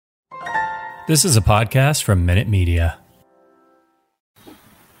This is a podcast from Minute Media.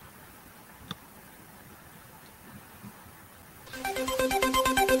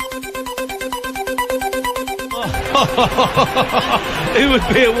 Who would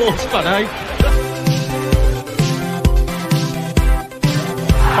be a Wolves fan, eh?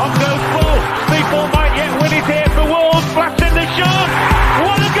 On goes Bull. People might yet win it here for Wolves. Flash in the shot.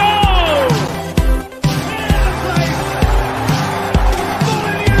 What a goal!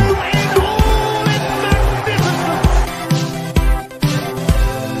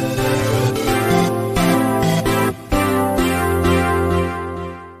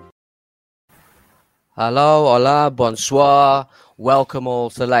 Hello, hola, bonsoir. Welcome all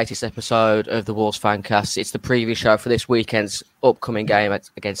to the latest episode of the Wolves Fancast. It's the preview show for this weekend's upcoming game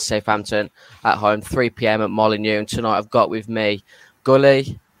against Southampton at home, 3 p.m. at Molineux. And tonight I've got with me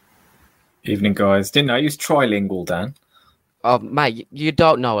Gully. Evening, guys. Didn't know you was trilingual, Dan. Oh, mate, you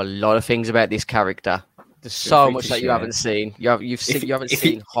don't know a lot of things about this character. There's so much that you haven't seen. You haven't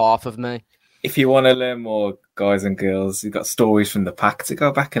seen half of me. If you want to learn more, guys and girls, you've got stories from the pack to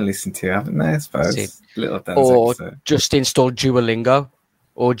go back and listen to, haven't they? I suppose. Little Dan's or episode. just install Duolingo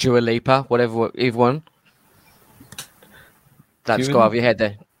or Dua Lipa, whatever, either one. That's got over your head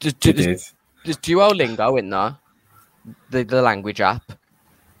there. There's Duolingo in there, the language app.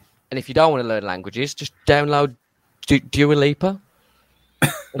 And if you don't want to learn languages, just download Dua Lipa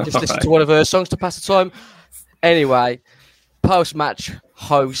and just listen to one of her songs to pass the time. Anyway, post-match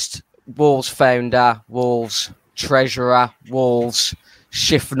host, Wolves founder, Wolves treasurer, Wolves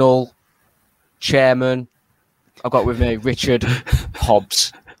Shifnal chairman. I've got with me Richard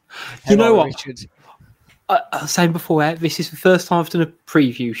Hobbs. You know what? Richard. I was saying before, this is the first time I've done a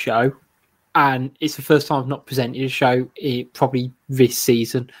preview show, and it's the first time I've not presented a show probably this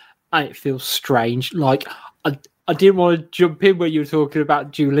season, and it feels strange. Like, I didn't want to jump in when you were talking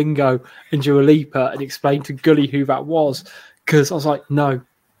about Duolingo and Dua Lipa and explain to Gully who that was, because I was like, no,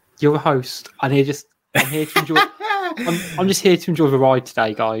 you're a host. I'm here to enjoy. I'm just here to enjoy the ride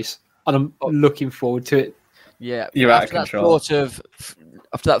today, guys, and I'm looking forward to it. Yeah, you're out of control.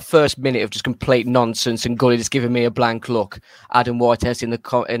 After that first minute of just complete nonsense and Gully just giving me a blank look, Adam Whitehouse in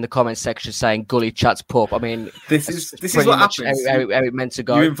the comments section saying Gully chats pup. I mean, this is what happens. How it meant to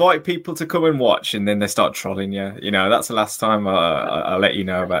go. You invite people to come and watch, and then they start trolling you. You know, that's the last time I'll let you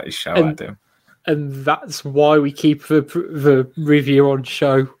know about this show, Adam. And that's why we keep the review on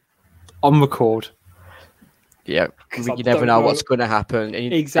show on record. Yeah, you never know what's going to happen.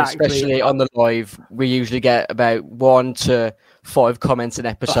 Exactly. Especially on the live, we usually get about 1 to 5 comments an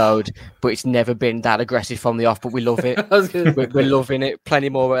episode, but it's never been that aggressive from the off, but we love it. We're loving it. Plenty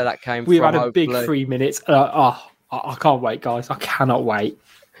more where that came from. We've had a big 3 minutes. I can't wait, guys. I cannot wait.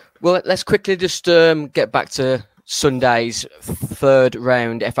 Well, let's quickly just get back to Sunday's third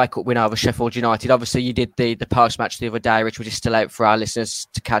round FA Cup win over Sheffield United. Obviously, you did the post-match the other day, which is still out for our listeners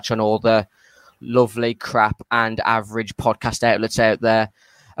to catch on all the lovely crap and average podcast outlets out there.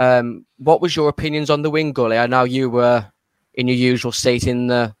 What was your opinions on the win, Gully? I know you were in your usual seat in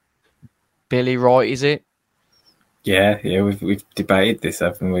the Billy Wright, is it? Yeah, we've debated this,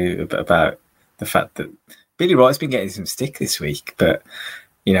 haven't we, about the fact that Billy Wright's been getting some stick this week, but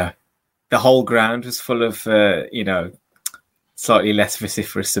you know, the whole ground was full of slightly less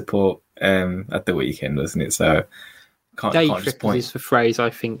vociferous support at the weekend, wasn't it? So Day trippers is the phrase I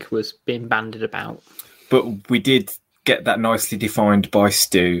think was being bandied about. But we did get that nicely defined by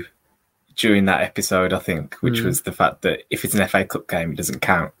Stu during that episode, I think, which was the fact that if it's an FA Cup game, it doesn't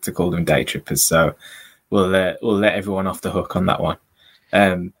count to call them day trippers. So we'll let everyone off the hook on that one.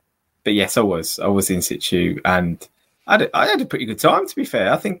 But yes, I was in situ, and I had a pretty good time, to be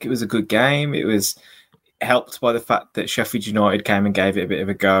fair. I think it was a good game. It was helped by the fact that Sheffield United came and gave it a bit of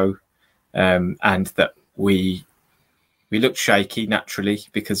a go, and that we looked shaky naturally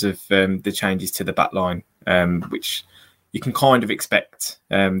because of the changes to the back line, which you can kind of expect.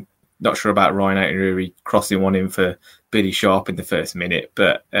 Not sure about Ryan Aiteri crossing one in for Billy Sharp in the first minute,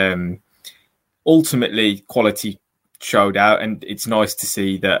 but ultimately quality showed out, and it's nice to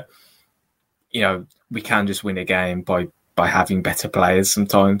see that, you know, we can just win a game by having better players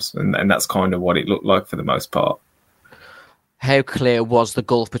sometimes, and that's kind of what it looked like for the most part. How clear was the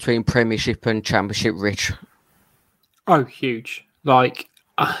gulf between Premiership and Championship, Rich? Oh, huge. Like,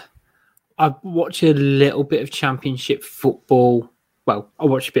 I watch a little bit of Championship football. Well, I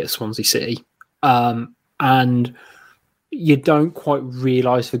watch a bit of Swansea City. And you don't quite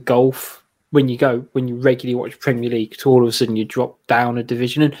realise the gulf when you regularly watch Premier League, to all of a sudden you drop down a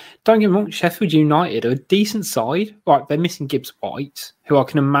division. And don't get me wrong, Sheffield United are a decent side. Right, they're missing Gibbs White, who I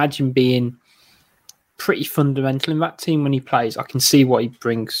can imagine being pretty fundamental in that team when he plays. I can see what he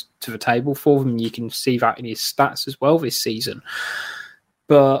brings to the table for them. You can see that in his stats as well this season.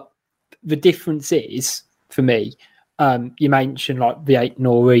 But the difference is, for me, you mentioned like the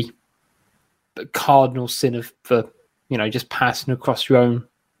Ait-Nouri cardinal sin of the, just passing across your own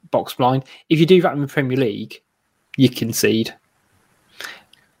box blind. If you do that in the Premier League, you concede.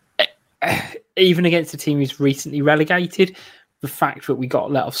 Even against a team who's recently relegated, the fact that we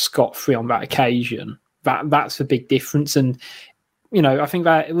got let off scot-free on that occasion, that's a big difference. And, I think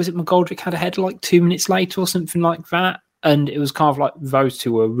that, was it McGoldrick had a header like 2 minutes later or something like that? And it was kind of like those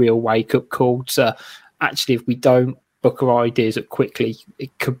two were a real wake-up call to actually, if we don't book our ideas up quickly, it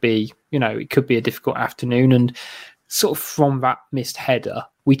could be, it could be a difficult afternoon. And sort of from that missed header,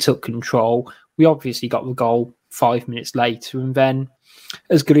 we took control. We obviously got the goal 5 minutes later. And then,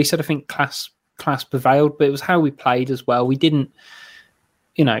 as Gully said, I think class prevailed, but it was how we played as well. We didn't,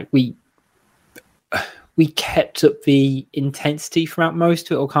 we kept up the intensity throughout most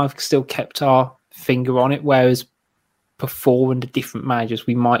of it, or kind of still kept our finger on it, whereas before under different managers,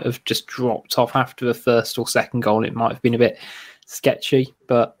 we might have just dropped off after the first or second goal. It might have been a bit sketchy,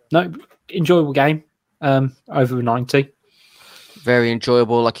 but no, enjoyable game over 90. Very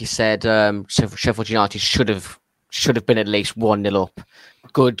enjoyable, like you said. Sheffield United should have been at least 1-0 up.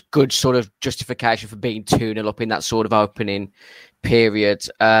 Good sort of justification for being 2-0 up in that sort of opening period.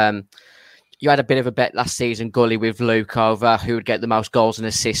 You had a bit of a bet last season, Gully, with Luke over who would get the most goals and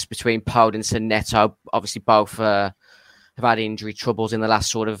assists between Podence and Neto. Obviously, both have had injury troubles in the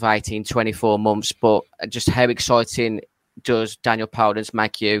last sort of 18, 24 months. But just how exciting does Daniel Podence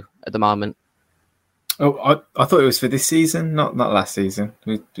make you at the moment? Oh, I thought it was for this season, not last season.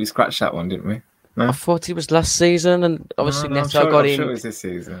 We scratched that one, didn't we? No? I thought it was last season, and obviously Neto got in. I'm sure it was this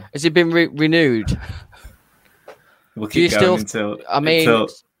season. Has it been renewed? We'll keep going until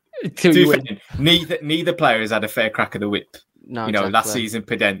you win. Neither player has had a fair crack of the whip. No, exactly. Last season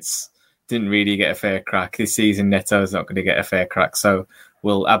Podence didn't really get a fair crack. This season Neto's not going to get a fair crack, so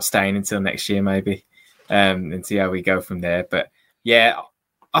we'll abstain until next year maybe, and see how we go from there. But yeah,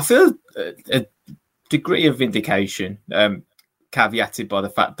 I feel a degree of vindication, caveated by the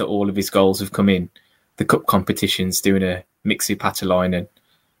fact that all of his goals have come in the cup competitions, doing a Mixi Patalainen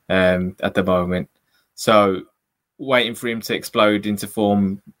at the moment. So waiting for him to explode into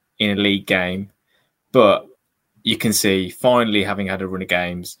form in a league game. But you can see, finally having had a run of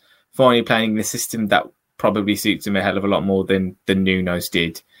games, finally playing the system that probably suits him a hell of a lot more than Nuno's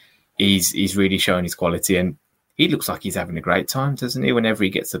did. He's really showing his quality, and he looks like he's having a great time, doesn't he, whenever he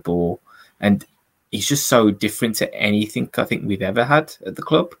gets the ball? And he's just so different to anything I think we've ever had at the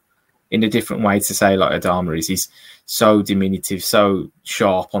club, in a different way to say like Adama is. He's so diminutive, so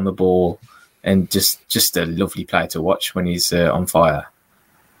sharp on the ball, and just a lovely player to watch when he's on fire.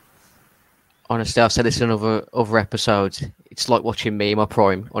 Honestly, I've said this in other episodes. It's like watching me in my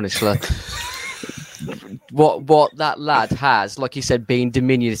prime, honestly. What that lad has, like you said, being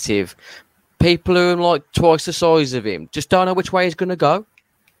diminutive, people who are like twice the size of him just don't know which way he's going to go.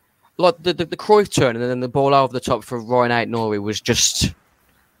 Like the Cruyff turn and then the ball over the top for Ryan Ait-Nouri was just,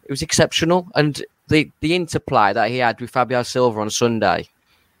 it was exceptional. And the interplay that he had with Fabio Silva on Sunday,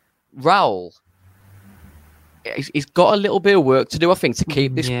 Raul, he's got a little bit of work to do, I think, to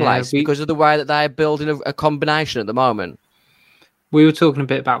keep this place because of the way that they're building a combination at the moment. We were talking a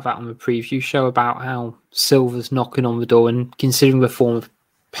bit about that on the preview show, about how Silva's knocking on the door, and considering the form of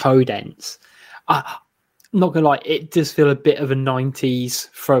Podence, I'm not going to lie, it does feel a bit of a 90s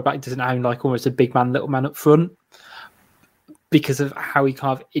throwback, doesn't it? Having like almost a big man, little man up front, because of how he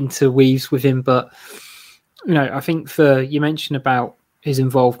kind of interweaves with him. But, I think you mentioned about his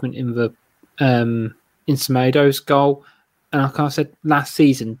involvement in the in Semedo's goal, and I kind of said last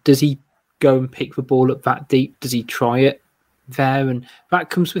season, does he go and pick the ball up that deep? Does he try it there? And that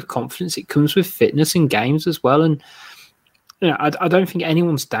comes with confidence. It comes with fitness in games as well. And I don't think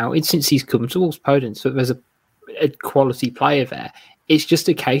anyone's doubted since he's come towards Podence that there's a quality player there. It's just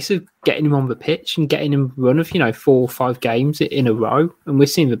a case of getting him on the pitch and getting him a run of 4 or 5 games in a row, and we're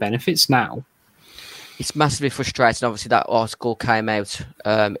seeing the benefits now. It's massively frustrating. Obviously, that article came out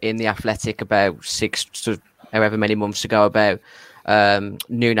in The Athletic about 6 to however many months ago about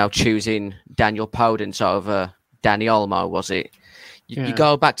Nuno choosing Daniel Podence over Danny Olmo, was it? You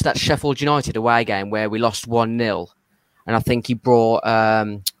go back to that Sheffield United away game where we lost 1-0, and I think he brought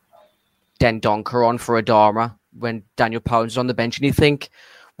Dendoncker on for Adama when Daniel Podence was on the bench, and you think,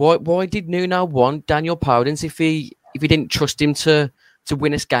 why did Nuno want Daniel Podence if he didn't trust him to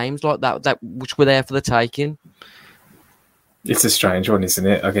win us games like that which were there for the taking? It's a strange one, isn't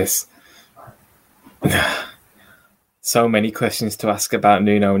it? I guess so many questions to ask about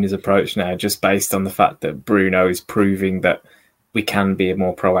Nuno and his approach now, just based on the fact that Bruno is proving that we can be a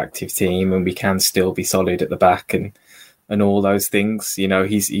more proactive team and we can still be solid at the back and all those things. You know,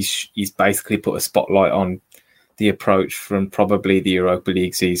 he's basically put a spotlight on the approach from probably the Europa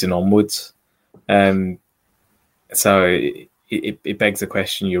League season onwards. So it begs the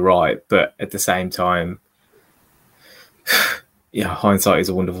question, you're right, but at the same time, yeah, hindsight is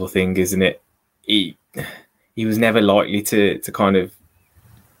a wonderful thing, isn't it? He was never likely to kind of,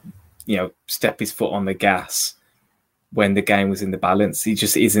 you know, step his foot on the gas when the game was in the balance. He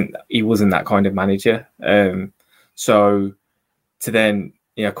just isn't. He wasn't that kind of manager. So to then,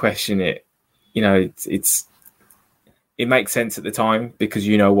 you know, question it, you know, it makes sense at the time because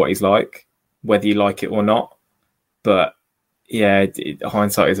you know what he's like, whether you like it or not. But yeah,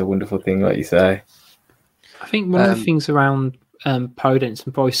 hindsight is a wonderful thing, like you say. I think one of the things around Podence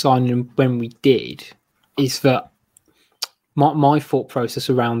and probably signing him when we did is that my thought process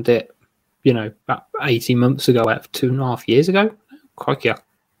around it, you know, about 18 months ago, 2.5 years ago, crikey, I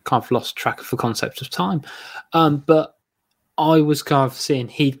kind of lost track of the concept of time. But I was kind of seeing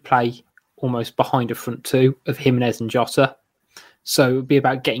he'd play almost behind a front two of Jimenez and Jota. So it would be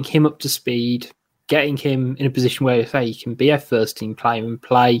about getting him up to speed, getting him in a position where, say, he can be a first team player and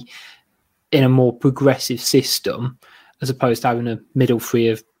play in a more progressive system, as opposed to having a middle three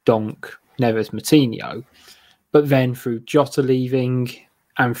of Donk, Neves, Moutinho. But then through Jota leaving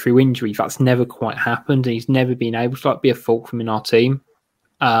and through injury, that's never quite happened. And he's never been able to be a fulcrum in our team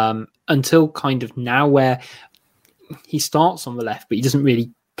until kind of now, where he starts on the left, but he doesn't really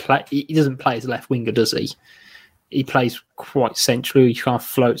play. He doesn't play as a left winger, does he? He plays quite centrally. He kind of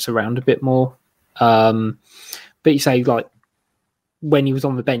floats around a bit more. But you say, like, when he was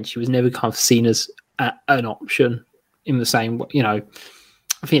on the bench, he was never kind of seen as an option in the same, you know.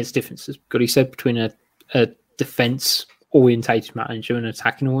 I think it's difference, as Goody said, between a defence-orientated manager and an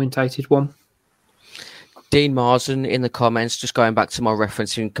attacking-orientated one. Dean Marsden in the comments, just going back to my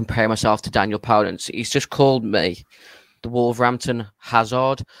reference and comparing myself to Daniel Podence, he's just called me the Wolverhampton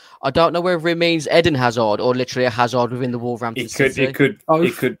Hazard. I don't know whether it means Eden Hazard or literally a Hazard within the Wolverhampton City. It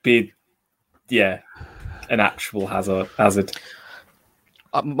could be, yeah, an actual hazard.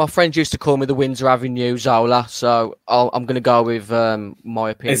 My friends used to call me the Windsor Avenue Zola, so I'm going to go with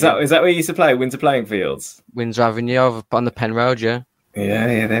my opinion. Is that where you used to play, Windsor Playing Fields? Windsor Avenue over on the Pen Road, yeah.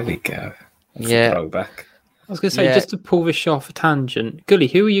 Yeah, there we go. That's a throwback. I was going to say, just to pull this off a tangent, Gully,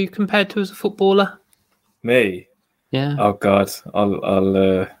 who are you compared to as a footballer? Me? Yeah. Oh God,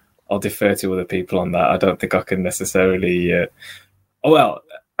 I'll defer to other people on that. I don't think I can necessarily. Well,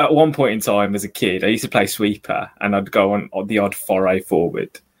 at one point in time as a kid, I used to play sweeper, and I'd go on the odd foray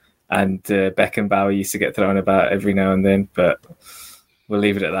forward, and Beckenbauer used to get thrown about every now and then. But we'll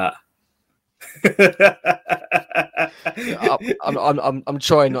leave it at that. I'm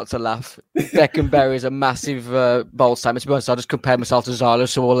trying not to laugh. Beckenbauer is a massive bold statement. To be honest, I just compared myself to Zola,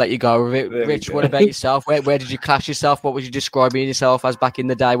 so we'll let you go with it. Rich, what about yourself? Where did you class yourself? What was you describing yourself as back in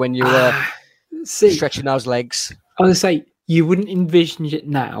the day when you were stretching those legs? I would say you wouldn't envision it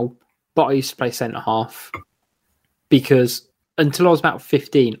now, but I used to play centre half because until I was about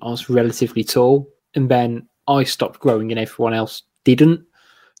 15, I was relatively tall, and then I stopped growing and everyone else didn't.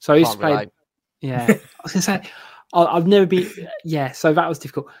 So I used to play. Yeah, I was going to say, I've never been. Yeah, so that was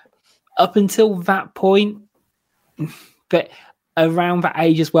difficult. Up until that point, but around that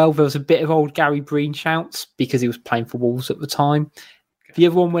age as well, there was a bit of old Gary Breen shouts because he was playing for Wolves at the time. The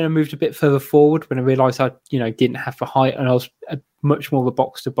other one, when I moved a bit further forward, when I realised I, didn't have the height and I was much more of a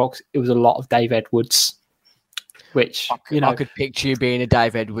box to box, it was a lot of Dave Edwards. Which I could picture you being a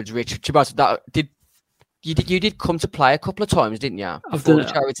Dave Edwards, Rich. You did come to play a couple of times, didn't you? Before the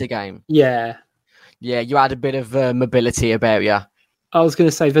charity game. Yeah. Yeah, you had a bit of mobility about you. I was going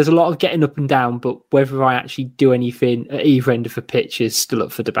to say, there's a lot of getting up and down, but whether I actually do anything at either end of the pitch is still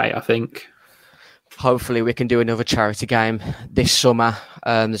up for debate, I think. Hopefully we can do another charity game this summer.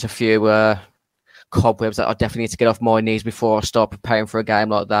 There's a few cobwebs that I definitely need to get off my knees before I start preparing for a game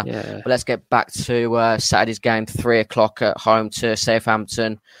like that. Yeah. But let's get back to Saturday's game, 3:00 at home to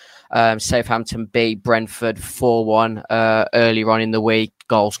Southampton. Southampton beat Brentford 4-1 earlier on in the week.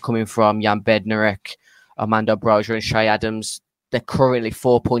 Goals coming from Jan Bednarek, Armando Broja and Shay Adams. They're currently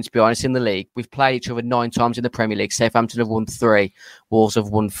 4 points behind us in the league. We've played each other 9 times in the Premier League. Southampton have won 3. Wolves have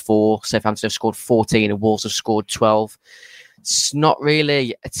won 4. Southampton have scored 14 and Wolves have scored 12. It's not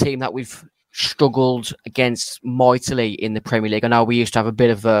really a team that we've struggled against mightily in the Premier League. I know we used to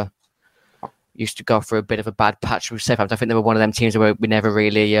go through a bit of a bad patch with Southampton. I think they were one of them teams where we never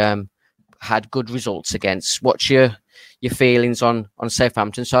really had good results against. What's your feelings on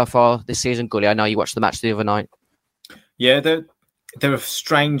Southampton so far this season, Gully? I know you watched the match the other night. Yeah, they're a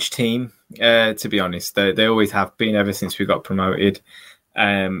strange team, to be honest. They always have been ever since we got promoted.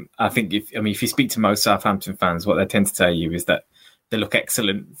 I think if you speak to most Southampton fans, what they tend to tell you is that they look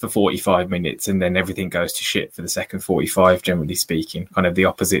excellent for 45 minutes and then everything goes to shit for the second 45, generally speaking. Kind of the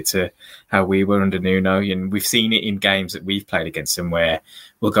opposite to how we were under Nuno. And we've seen it in games that we've played against them where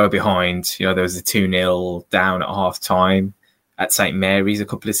we'll go behind. You know, there was a 2-0 down at half-time at St. Mary's a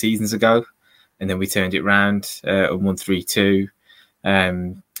couple of seasons ago. And then we turned it round and won 3-2.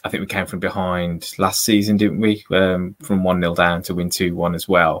 I think we came from behind last season, didn't we? From 1-0 down to win 2-1 as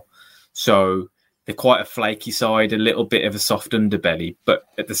well. So they're quite a flaky side, a little bit of a soft underbelly, but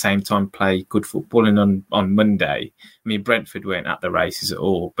at the same time play good football. And on Monday, I mean, Brentford weren't at the races at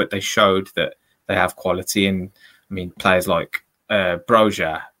all, but they showed that they have quality. And I mean, players like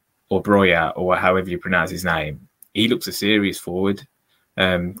Broja or however you pronounce his name, he looks a serious forward.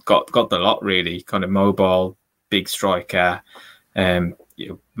 Got the lot really, kind of mobile, big striker.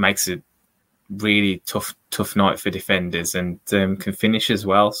 Makes a really tough night for defenders and can finish as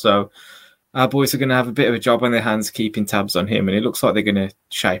well. So our boys are going to have a bit of a job on their hands keeping tabs on him, and it looks like they're going to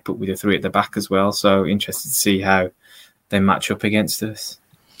shape up with the 3 at the back as well. So interested to see how they match up against us.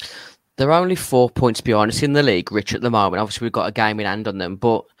 They're only 4 points behind us in the league, Rich, at the moment. Obviously, we've got a game in hand on them,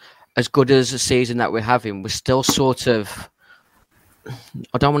 but as good as the season that we're having, we're still sort of,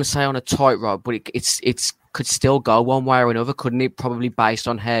 I don't want to say on a tightrope, but it's could still go one way or another, couldn't it? Probably based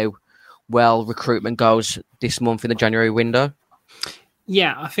on how well recruitment goes this month in the January window.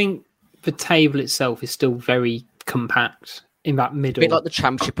 Yeah, I think the table itself is still very compact in that middle. A bit like the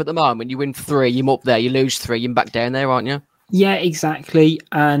Championship at the moment. You win 3, you're up there. You lose 3, you're back down there, aren't you? Yeah, exactly.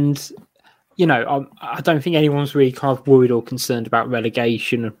 And, you know, I don't think anyone's really kind of worried or concerned about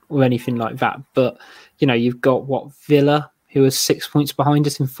relegation or anything like that. But, you know, you've got, Villa, who are 6 points behind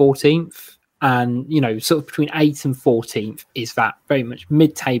us in 14th. And, you know, sort of between 8th and 14th is that very much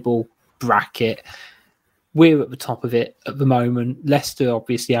mid-table bracket. We're at the top of it at the moment. Leicester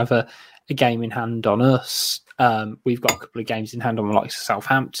obviously have a game in hand on us. We've got a couple of games in hand on the likes of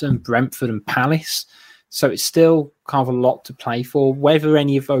Southampton, Brentford and Palace. So it's still kind of a lot to play for. Whether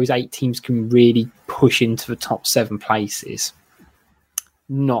any of those 8 teams can really push into the top 7 places,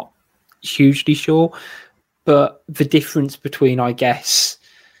 not hugely sure. But the difference between, I guess,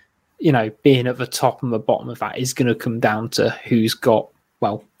 you know, being at the top and the bottom of that is going to come down to who's got,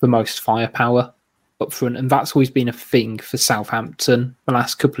 well, the most firepower up front. And that's always been a thing for Southampton the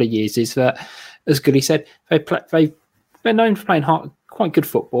last couple of years, is that, as Goody said, they're known for playing quite good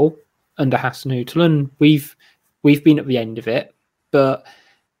football under Hasenhüttl, and we've been at the end of it, but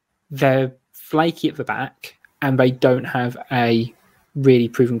they're flaky at the back and they don't have a really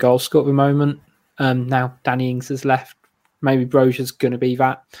proven goal scorer at the moment. Now Danny Ings has left. Maybe Broja's going to be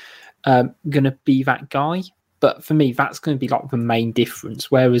that guy. But for me, that's going to be like the main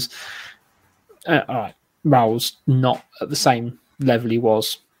difference. Whereas, all right, Raul's not at the same level he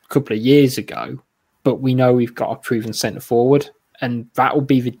was a couple of years ago, but we know we've got a proven centre forward, and that will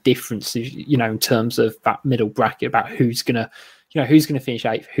be the difference, you know, in terms of that middle bracket about who's going to finish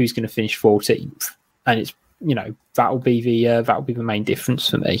 8th, who's going to finish 14th, and it's, you know, that will be the main difference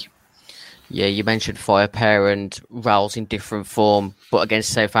for me. Yeah, you mentioned firepower and Raul's in different form, but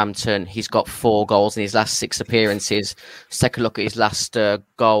against Southampton, he's got 4 goals in his last 6 appearances. Let's take a look at his last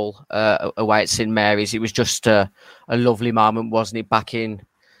goal away at St Mary's. It was just a lovely moment, wasn't it? Back in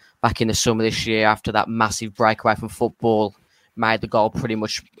the summer this year, after that massive breakaway from football, made the goal pretty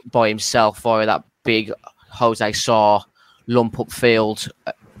much by himself via that big Jose Sarr lump upfield.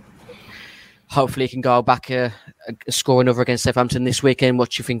 Hopefully he can go back score another against Southampton this weekend. What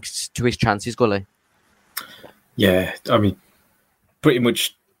do you think to his chances, Gully? Yeah, I mean, pretty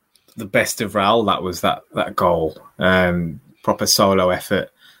much the best of Raul, that was that goal. Proper solo effort.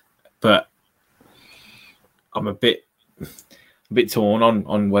 But I'm a bit torn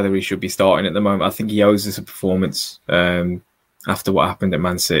on whether he should be starting at the moment. I think he owes us a performance after what happened at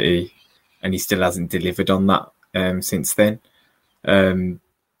Man City, and he still hasn't delivered on that since then.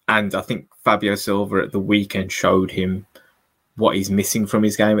 And I think Fabio Silva at the weekend showed him what he's missing from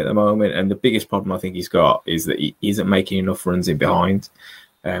his game at the moment. And the biggest problem I think he's got is that he isn't making enough runs in behind.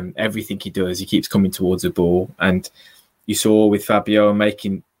 Everything he does, he keeps coming towards the ball. And you saw with Fabio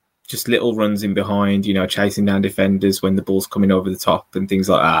making just little runs in behind, you know, chasing down defenders when the ball's coming over the top and things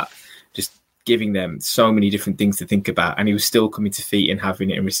like that. Just giving them so many different things to think about. And he was still coming to feet and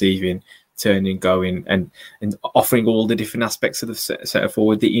having it and receiving, turning, going, and offering all the different aspects of the centre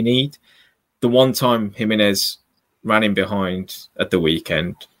forward that you need. The one time Jimenez ran in behind at the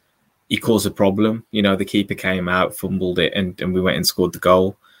weekend, he caused a problem. You know, the keeper came out, fumbled it, and we went and scored the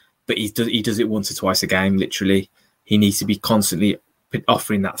goal. But he does it once or twice a game, literally. he needs to be constantly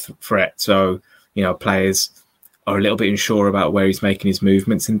offering that threat. So, players are a little bit unsure about where he's making his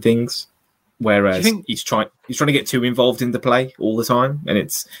movements and things. Whereas he's trying to get too involved in the play all the time, and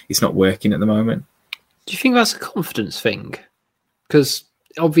it's not working at the moment. Do you think that's a confidence thing? Because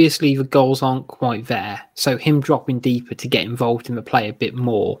obviously the goals aren't quite there. So him dropping deeper to get involved in the play a bit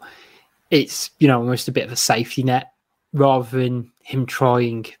more, it's, almost a bit of a safety net rather than him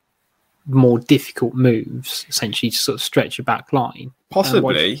trying more difficult moves, essentially to sort of stretch a back line.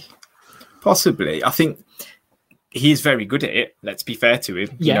 Possibly. I think he's very good at it. Let's be fair to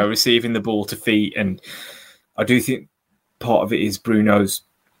him. Receiving the ball to feet. And I do think part of it is Bruno's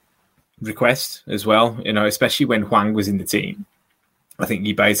request as well, especially when Hwang was in the team. I think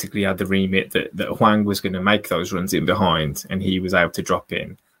he basically had the remit that Hwang was going to make those runs in behind, and he was able to drop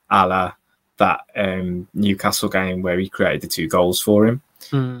in, a la that Newcastle game where he created the 2 goals for him.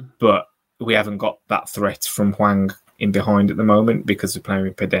 But we haven't got that threat from Hwang in behind at the moment because we're playing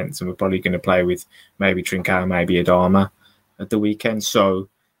with Podence, and we're probably going to play with maybe Trincao, maybe Adama at the weekend. So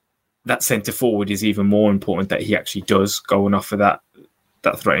that centre forward is even more important, that he actually does go and offer that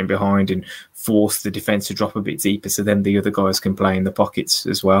threat in behind and force the defence to drop a bit deeper, so then the other guys can play in the pockets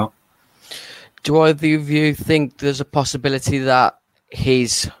as well. Do either of you think there's a possibility that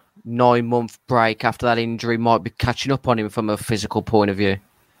his 9-month break after that injury might be catching up on him from a physical point of view?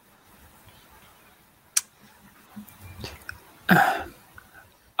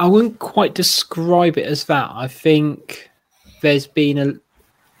 I wouldn't quite describe it as that. I think there's been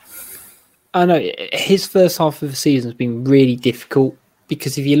his first half of the season has been really difficult,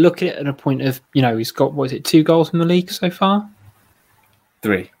 because if you look at it at a point of, he's got, 2 goals in the league so far?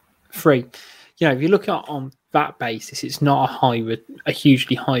 3. If you look at it on that basis, it's not a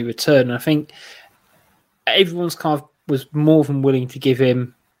hugely high return. And I think everyone's was more than willing to give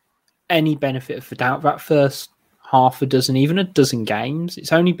him any benefit of the doubt that first half a dozen, even a dozen games.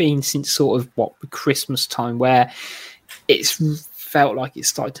 It's only been since sort of the Christmas time where it's felt like it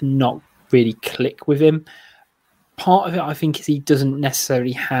started to not really click with him. Part of it, I think, is he doesn't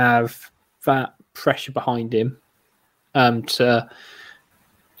necessarily have that pressure behind him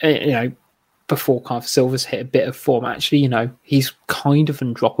before Silva's hit a bit of form. Actually, he's kind of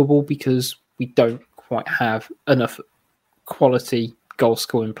undroppable because we don't quite have enough quality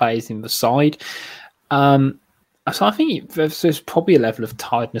goal-scoring players in the side. So I think there's probably a level of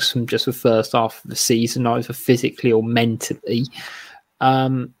tiredness from just the first half of the season, either physically or mentally.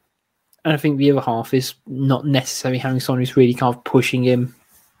 And I think the other half is not necessarily having someone who's really pushing him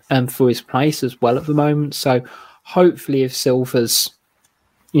for his place as well at the moment. So hopefully if Silva's,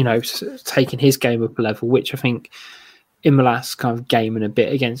 taking his game up a level, which I think in the last game and a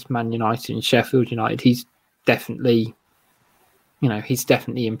bit against Man United and Sheffield United, he's definitely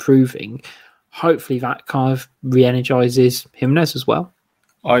improving. Hopefully that re-energizes Jimenez as well.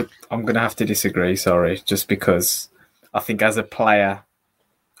 I'm going to have to disagree, sorry, just because I think as a player,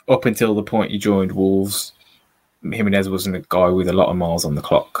 up until the point he joined Wolves, Jimenez wasn't a guy with a lot of miles on the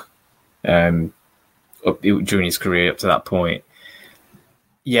clock during his career up to that point.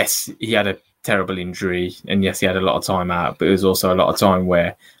 Yes, he had a terrible injury, and yes, he had a lot of time out, but it was also a lot of time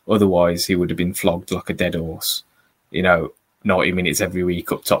where otherwise he would have been flogged like a dead horse. 90 minutes every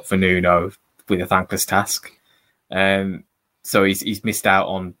week up top for Nuno with a thankless task. So he's missed out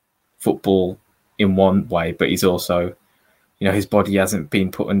on football in one way, but he's also, his body hasn't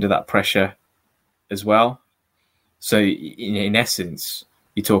been put under that pressure as well. So in essence,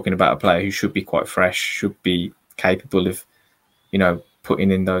 you're talking about a player who should be quite fresh, should be capable of,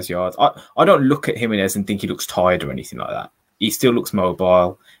 putting in those yards. I don't look at Jimenez and think he looks tired or anything like that. He still looks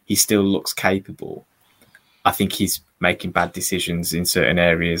mobile. He still looks capable. I think he's making bad decisions in certain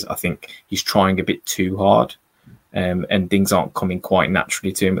areas. I think he's trying a bit too hard, and things aren't coming quite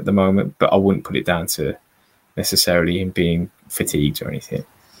naturally to him at the moment. But I wouldn't put it down to necessarily him being fatigued or anything.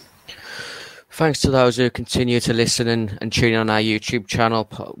 Thanks to those who continue to listen and tune in on our YouTube channel,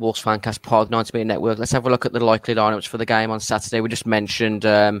 Wolves Fancast Pod 90 Minute Network. Let's have a look at the likely lineups for the game on Saturday. We just mentioned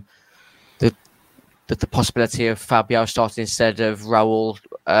the possibility of Fabio starting instead of Raul.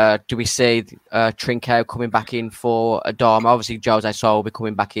 Do we see Trincao coming back in for Adama? Obviously, Jose Sol will be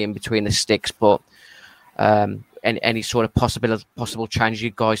coming back in between the sticks, but any sort of possible change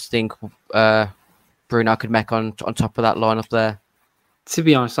you guys think Bruno could make on top of that lineup there? To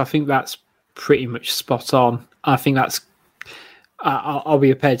be honest, I think that's pretty much spot on. I think that's I'll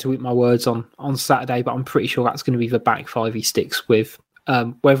be prepared to eat my words on Saturday, but I'm pretty sure that's going to be the back five he sticks with.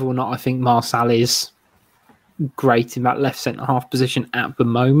 Whether or not I think Marçal is great in that left centre half position at the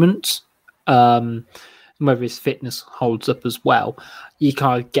moment, whether his fitness holds up as well, you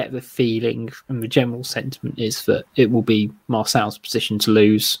kind of get the feeling, and the general sentiment is that it will be Marcel's position to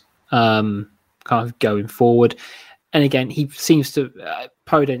lose, kind of going forward. And again, he seems to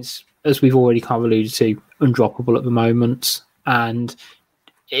Podence, as we've already kind of alluded to, undroppable at the moment, and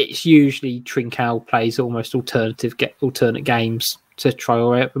it's usually Trincao plays almost alternate games to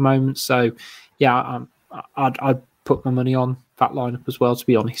Traore at the moment. So yeah, I'd put my money on that lineup as well, to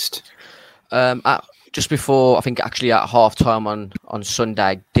be honest. Just before, I think actually at half time on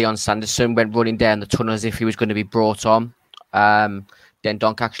Sunday, Dion Sanderson went running down the tunnel as if he was going to be brought on. Then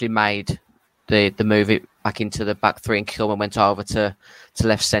Donk actually made the move back into the back three, and Kilman went over to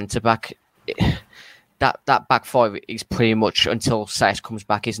left centre back. That back five is pretty much until Saïss comes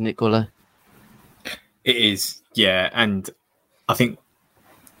back, isn't it, Gully? It is, yeah. And I think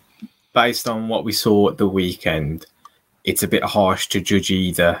based on what we saw at the weekend, it's a bit harsh to judge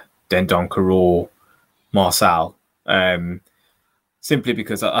either Dendoncker or Marcel, simply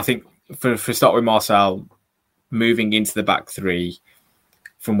because I think for start with Marcel moving into the back three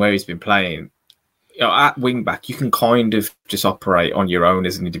from where he's been playing, at wing back you can kind of just operate on your own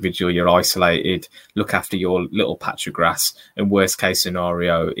as an individual. You're isolated, look after your little patch of grass, and worst case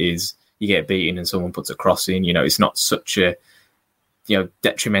scenario is you get beaten and someone puts a cross in. It's not such a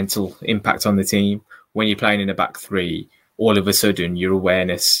detrimental impact on the team. When you're playing in a back three, all of a sudden your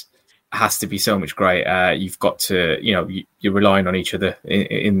awareness has to be so much greater. You've got to, you're relying on each other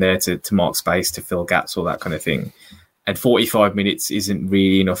in there to mark space, to fill gaps, all that kind of thing. And 45 minutes isn't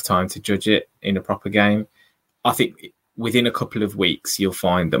really enough time to judge it in a proper game. I think within a couple of weeks, you'll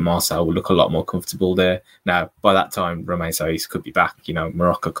find that Marcel will look a lot more comfortable there. Now, by that time, Romain Saïss could be back.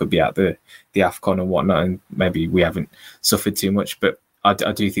 Morocco could be at the AFCON and whatnot, and maybe we haven't suffered too much. But I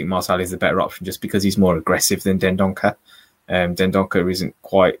do think Marcel is the better option just because he's more aggressive than Dendoncker. Dendoncker isn't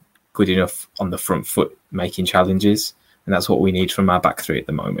quite good enough on the front foot making challenges, and that's what we need from our back three at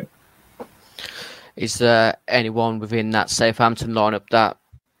the moment. Is there anyone within that Southampton lineup that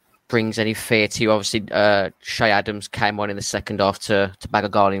brings any fear to you? Obviously, Che Adams came on in the second half to bag a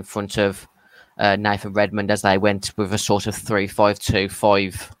goal in front of Nathan Redmond as they went with a sort of 3-5-2,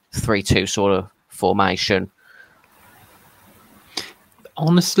 5-3-2 sort of formation.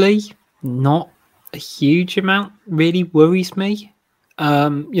 Honestly, not a huge amount really worries me.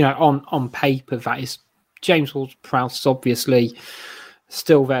 On paper, that is James Ward-Prowse is obviously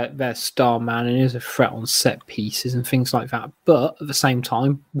still their star man and is a threat on set pieces and things like that. But at the same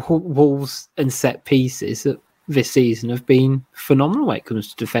time, Wolves and set pieces this season have been phenomenal when it comes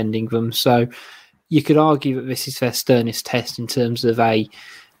to defending them. So you could argue that this is their sternest test in terms of a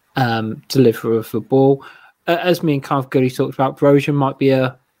deliverer of the ball. As me and kind of Goody talked about, Broja might be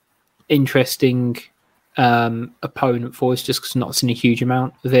a interesting opponent for us, just because I've not seen a huge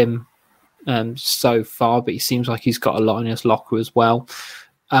amount of him so far, but he seems like he's got a lot in his locker as well.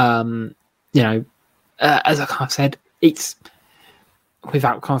 As I kind of said, it's,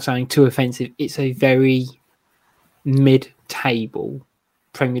 without kind of sounding too offensive, it's a very mid-table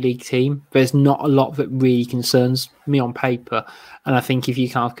Premier League team. There's not a lot that really concerns me on paper, and I think if you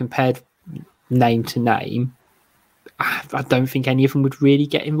kind of compared name to name, I don't think any of them would really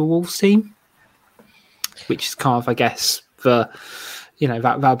get in the Wolves team, which is kind of, I guess,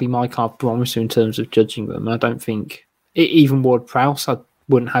 that'll be my kind of barometer in terms of judging them. I don't think even Ward-Prowse, I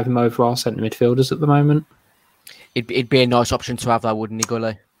wouldn't have him over our centre midfielders at the moment. It'd be a nice option to have that, wouldn't he,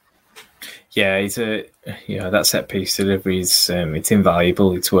 Gully? Yeah, he's that set piece delivery is it's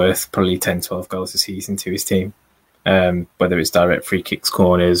invaluable. It's worth probably 10-12 goals a season to his team, whether it's direct free kicks,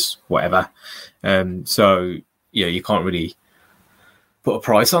 corners, whatever. So you can't really put a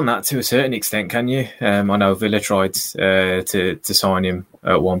price on that to a certain extent, can you? I know Villa tried to sign him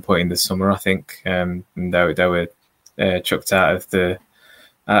at one point in the summer, I think. And they were chucked out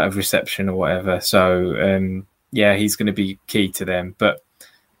of reception or whatever. So he's going to be key to them. But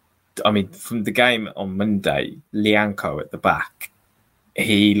I mean, from the game on Monday, Lianco at the back,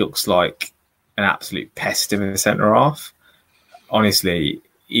 he looks like an absolute pest of a centre half. Honestly,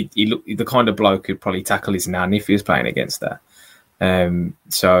 he looked the kind of bloke who'd probably tackle his nan if he was playing against her.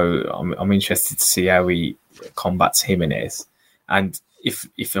 So I'm interested to see how he combats Jimenez. And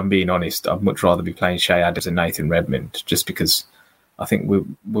if I'm being honest, I'd much rather be playing Che Adams and Nathan Redmond, just because I think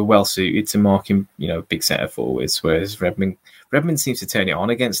we're well suited to marking, big centre forwards, whereas Redmond seems to turn it on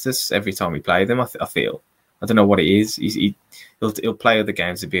against us every time we play them. I feel. I don't know what it is. He'll play other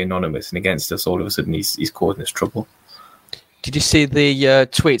games and be anonymous, and against us, all of a sudden he's causing us trouble. Did you see the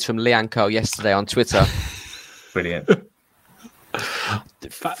tweets from Lianco yesterday on Twitter? Brilliant.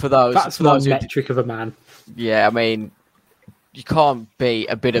 That's my metric of a man. Yeah, I mean, you can't be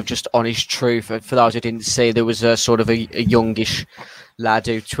a bit of just honest truth. For those who didn't see, there was a sort of a youngish lad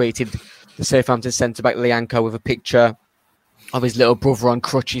who tweeted the Southampton centre-back Lianco with a picture of his little brother on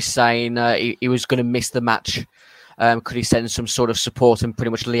crutches saying he was going to miss the match. Could he send some sort of support? And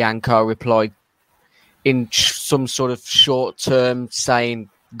pretty much Lianco replied in some sort of short term saying,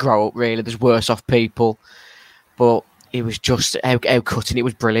 grow up, really, there's worse off people. But it was just how cutting it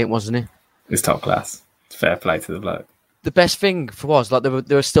was brilliant, wasn't it? It was top class. Fair play to the bloke. The best thing was like there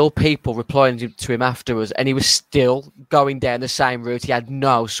were still people replying to him afterwards, and he was still going down the same route. He had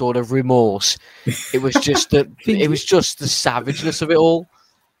no sort of remorse. It was just the savageness of it all.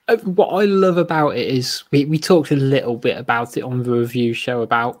 What I love about it is we talked a little bit about it on the review show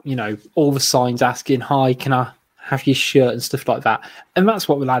about, you know, all the signs asking, "Hi, can I have your shirt?" and stuff like that. And that's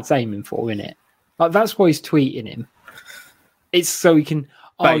what the lad's aiming for, isn't it? Like that's why he's tweeting him. It's so he can.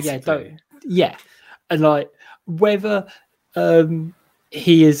 Basically. And like whether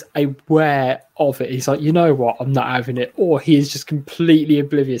he is aware of it, he's like, you know what, I'm not having it, or he is just completely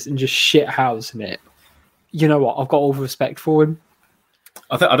oblivious and just shithousing it. You know what? I've got all the respect for him.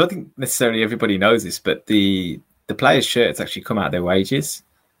 I don't think necessarily everybody knows this, but the players' shirts actually come out of their wages.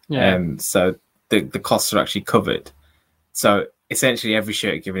 Yeah. So the costs are actually covered. So essentially, every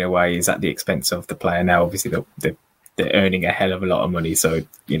shirt given away is at the expense of the player. Now, obviously, they're earning a hell of a lot of money, so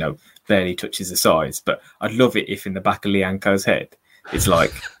you know barely touches the size. But I'd love it if in the back of Lianco's head, it's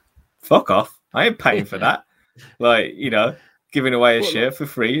like, "Fuck off! I ain't paying for that." Like, you know, giving away a shirt for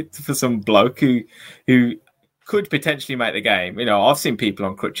free for some bloke who could potentially make the game. You know, I've seen people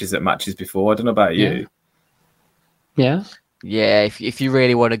on crutches at matches before. I don't know about you. Yeah. Yeah, if you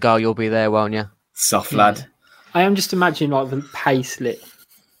really want to go, you'll be there, won't you? Soft lad. I am just imagining like the pay slip,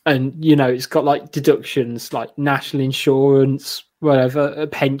 and you know, it's got like deductions like national insurance, whatever, a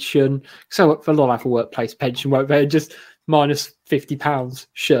pension. So for a lot of a workplace pension, won't they? Just minus £50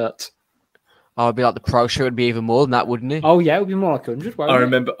 shirt. Oh, it'd be like the pro shirt would be even more than that, wouldn't it? Oh yeah, it would be more like 100. I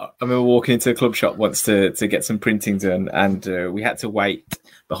remember walking into a club shop once to get some printing done, and we had to wait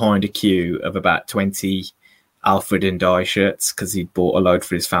behind a queue of about 20 Alfred and Di shirts because he'd bought a load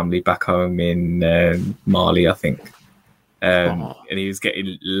for his family back home in Mali, I think. And he was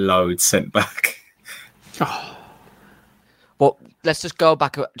getting loads sent back. Well, let's just go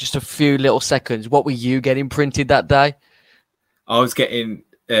back just a few little seconds. What were you getting printed that day? I was getting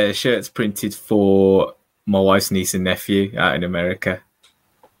shirts printed for my wife's niece and nephew out in America.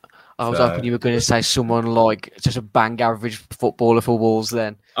 I was hoping you were going to say someone like just a bang average footballer for Wolves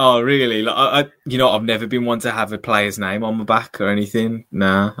then. Oh, really? Like, I've never been one to have a player's name on my back or anything.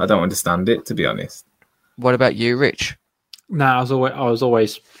 Nah, I don't understand it, to be honest. What about you, Rich? No, I was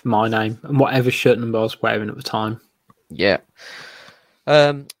always my name and whatever shirt number I was wearing at the time. Yeah.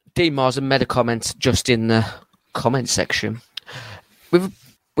 Dean Marsden made a comment just in the comment section.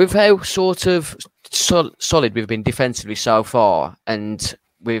 With how sort of solid we've been defensively so far, and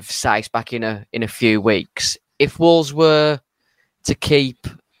with Saïss back in a few weeks, if Wolves were to keep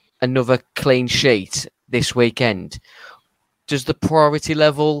another clean sheet this weekend, does the priority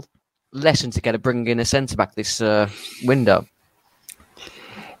level lessen to bring in a centre back this window?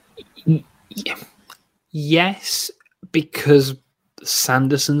 Yes, because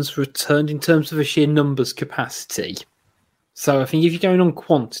Sanderson's returned in terms of a sheer numbers capacity. So I think if you're going on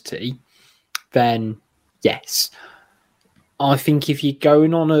quantity, then yes. I think if you're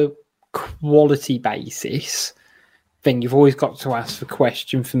going on a quality basis, then you've always got to ask the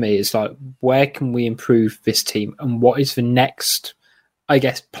question for me is like, where can we improve this team? And what is the next, I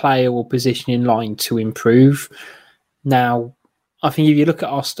guess, player or position in line to improve? Now, I think if you look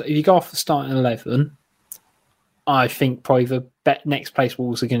at if you go off the starting 11, I think probably the next place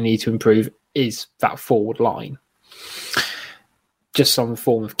Wolves are going to need to improve is that forward line. Just on the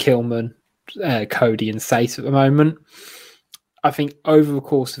form of Kilman, Cody and Saïss at the moment. I think over the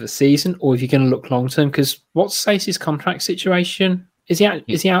course of the season, or if you're going to look long term, because what's Saïss's contract situation? Is he out?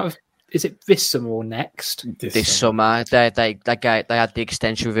 Is he out of? Is it this summer or next? This summer. They had the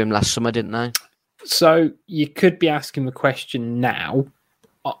extension with him last summer, didn't they? So you could be asking the question now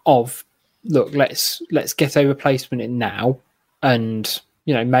of, look, let's get a replacement in now, and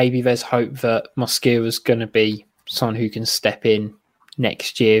you know maybe there's hope that Mosquera's going to be someone who can step in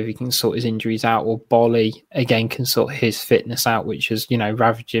next year if he can sort his injuries out, or Bolly again can sort his fitness out, which has, you know,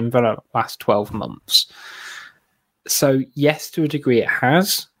 ravaged him for the last 12 months. So yes, to a degree it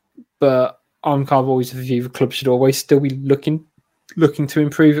has, but I'm kind of always of the view the club should always still be looking to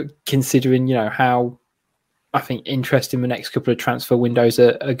improve it, considering, you know, how I think interesting the next couple of transfer windows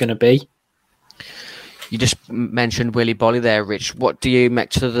are going to be. You just mentioned Willy Bolly there, Rich. What do you make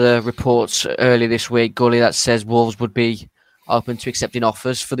to the reports earlier this week, Gully, that says Wolves would be open to accepting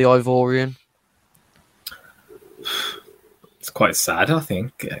offers for the Ivorian? It's quite sad, I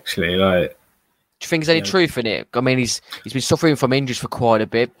think, actually. Like, do you think there's any truth in it? I mean, he's been suffering from injuries for quite a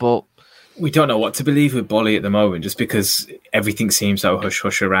bit, but we don't know what to believe with Bolly at the moment, just because everything seems so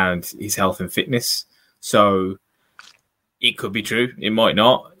hush-hush around his health and fitness. So it could be true. It might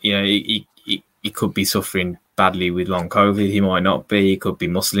not. You know, he could be suffering badly with long COVID. He might not be. It could be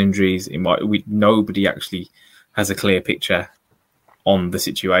muscle injuries. Nobody actually has a clear picture on the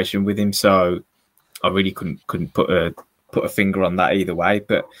situation with him. So I really couldn't put a finger on that either way.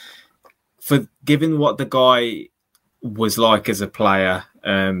 But given what the guy was like as a player,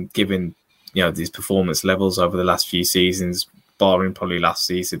 given his performance levels over the last few seasons, barring probably last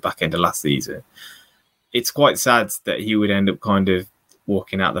season, back end of last season, it's quite sad that he would end up kind of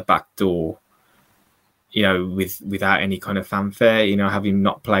walking out the back door, without any kind of fanfare. Having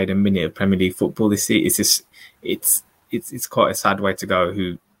not played a minute of Premier League football this season, it's quite a sad way to go.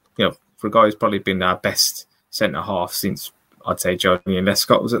 Who, for a guy who's probably been our best centre half since, I'd say, Johnny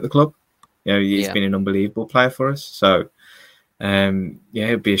Lescott was at the club. He's been an unbelievable player for us. So,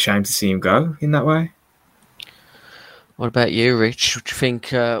 it'd be a shame to see him go in that way. What about you, Rich? What do you think?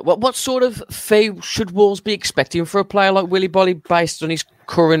 What sort of fee should Wolves be expecting for a player like Willy Bolly based on his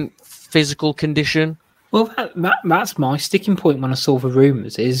current physical condition? Well, that's my sticking point when I saw the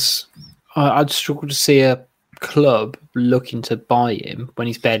rumours is I'd struggle to see a club looking to buy him when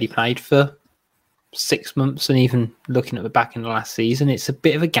he's barely played for 6 months, and even looking at the back end of last season, it's a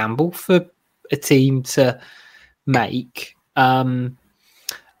bit of a gamble for a team to make.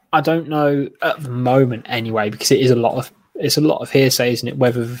 I don't know at the moment anyway, because it's a lot of hearsay, isn't it?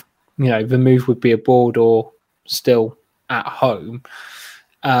 Whether the move would be abroad or still at home.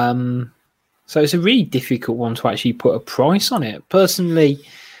 So it's a really difficult one to actually put a price on it. Personally,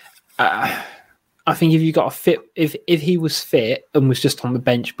 I think if you got a fit, if he was fit and was just on the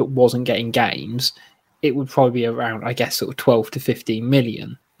bench but wasn't getting games, it would probably be around, I guess, sort of 12 to 15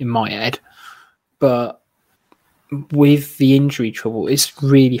 million in my head. But with the injury trouble, it's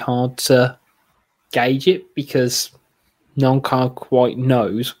really hard to gauge it because no one quite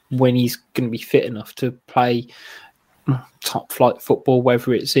knows when he's going to be fit enough to play top flight football,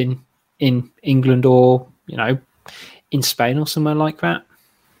 whether it's in England or, in Spain or somewhere like that.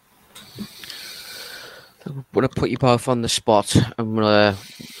 I'm going to put you both on the spot.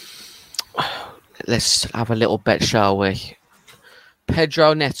 Let's have a little bet, shall we?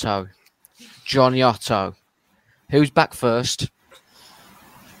 Pedro Neto, Johnny Otto. Who's back first?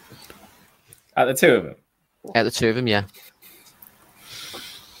 At the two of them? At the two of them, yeah.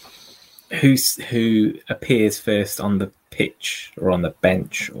 Who appears first on the pitch or on the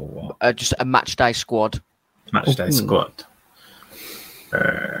bench or what? Just a match day squad. Match day squad.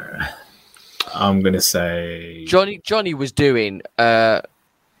 I'm going to say... Johnny was doing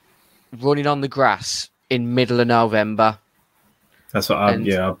running on the grass in middle of November. That's what I'd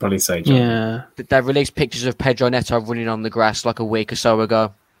probably say, Johnny. Yeah. They released pictures of Pedro Neto running on the grass like a week or so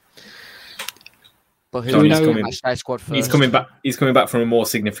ago. But who's coming match day squad first? He's coming back from a more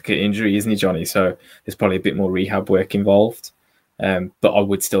significant injury, isn't he, Johnny? So there's probably a bit more rehab work involved. But I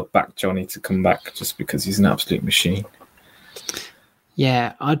would still back Johnny to come back just because he's an absolute machine.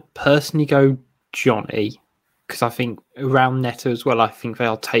 Yeah, I'd personally go Johnny because I think around Neto as well, I think they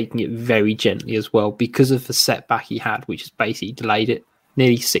are taking it very gently as well because of the setback he had, which has basically delayed it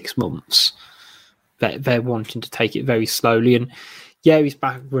nearly 6 months. They're wanting to take it very slowly. And yeah, he's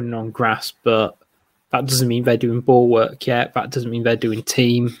back running on grass, but that doesn't mean they're doing ball work yet. That doesn't mean they're doing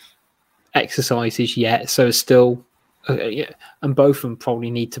team exercises yet. So it's still, and both of them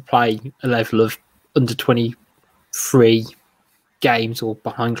probably need to play a level of under 23 games or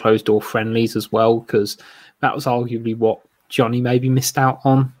behind closed door friendlies as well, because that was arguably what Johnny maybe missed out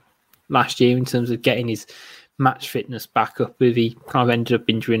on last year in terms of getting his match fitness back up. If he kind of ended up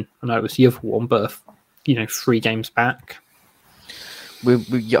injuring, I know it was the other one, but 3 games back. I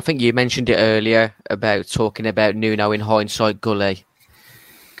think you mentioned it earlier about talking about Nuno in hindsight gully,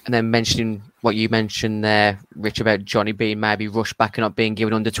 and then mentioning what you mentioned there, Rich, about Johnny being maybe rushed back and not being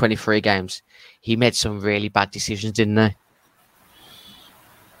given under 23 games. He made some really bad decisions, didn't he?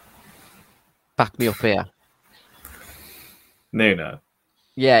 Back me up here. Nuno.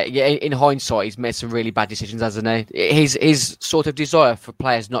 Yeah. In hindsight, he's made some really bad decisions, hasn't he? His sort of desire for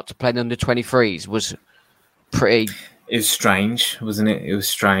players not to play under 23s was pretty. It was strange, wasn't it? It was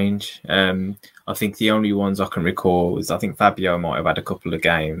strange. I think the only ones I can recall was I think Fabio might have had a couple of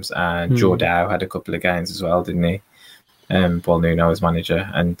games, and Jordao had a couple of games as well, didn't he? While Nuno was manager,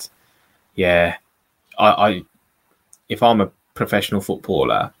 and yeah, I if I'm a professional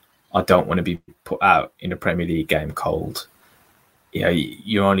footballer, I don't want to be put out in a Premier League game cold.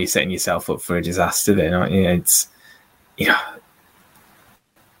 you're only setting yourself up for a disaster then, aren't you? It's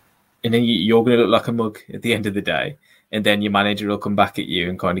and then you're going to look like a mug at the end of the day, and then your manager will come back at you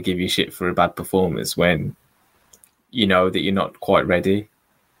and kind of give you shit for a bad performance when you know that you're not quite ready,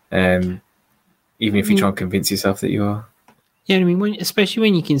 even if you try and convince yourself that you are. Yeah, I mean, especially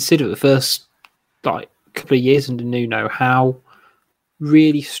when you consider the first couple of years under Nuno, how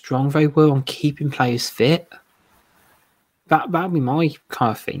really strong they were on keeping players fit. That'd be my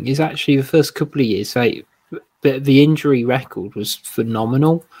kind of thing. Is actually the first couple of years, the injury record was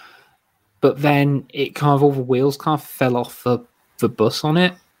phenomenal, but then it kind of all the wheels kind of fell off the bus on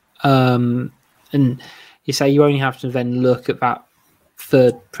it. And you say you only have to then look at that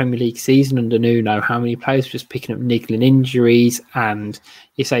third Premier League season under Nuno, how many players were just picking up niggling injuries, and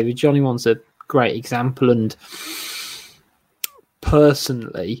you say the Johnny one's a great example. And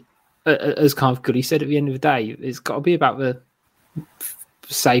personally, as kind of Goody said, at the end of the day, it's got to be about the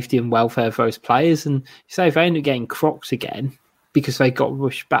safety and welfare of those players. And you say if they end up getting crocked again because they got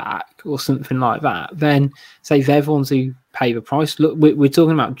rushed back or something like that, then say they're the ones who pay the price. Look, we're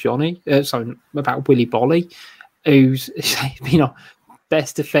talking about about Willy Bolly, who's been our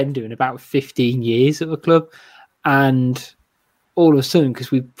best defender in about 15 years at the club, and all of a sudden,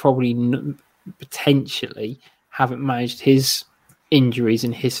 because we probably potentially haven't managed his injuries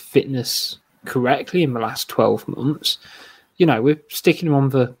and his fitness correctly in the last 12 months, we're sticking him on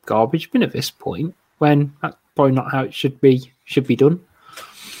the garbage bin at this point, when that's probably not how it should be done.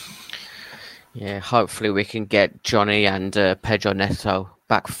 Yeah, hopefully we can get Johnny and Pedro Neto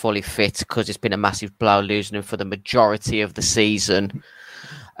back fully fit, because it's been a massive blow losing him for the majority of the season.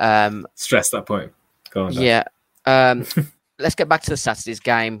 Stress that point. Go on. Yeah. Let's get back to the Saturday's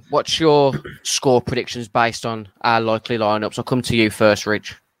game. What's your score predictions based on our likely lineups? I'll come to you first,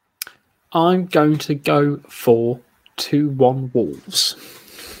 Rich. I'm going to go for 2-1 Wolves.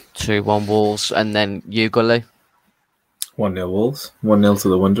 2-1 Wolves, and then you, Gully? 1-0 Wolves. 1-0 to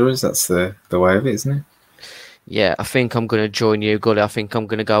the Wanderers. That's the way of it, isn't it? Yeah, I think I'm going to join you, Gully. I think I'm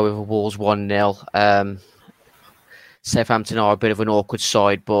going to go with a Wolves 1-0. Southampton are a bit of an awkward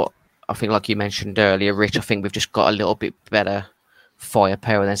side, but I think, like you mentioned earlier, Rich, I think we've just got a little bit better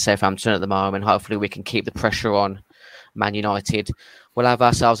firepower than Southampton at the moment. Hopefully we can keep the pressure on Man United. We'll have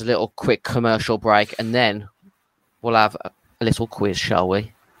ourselves a little quick commercial break, and then we'll have a little quiz, shall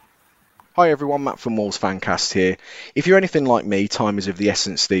we? Hi everyone, Matt from Wolves Fancast here. If you're anything like me, time is of the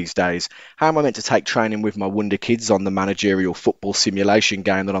essence these days. How am I meant to take training with my wonder kids on the managerial football simulation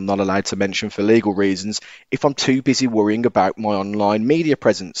game that I'm not allowed to mention for legal reasons if I'm too busy worrying about my online media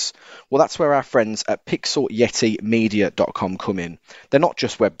presence? Well, that's where our friends at pixelyetimedia.com come in. They're not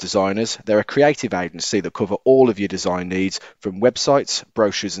just web designers, they're a creative agency that cover all of your design needs, from websites,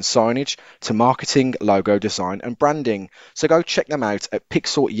 brochures and signage to marketing, logo design and branding. So go check them out at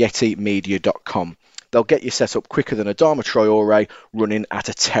pixelyetimedia.com. They'll get you set up quicker than Adama Traore running at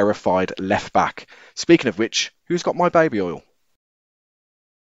a terrified left back. Speaking of which, who's got my baby oil?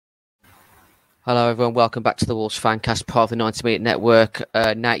 Hello everyone, welcome back to the Wolves Fancast, part of the 90 Minute Network.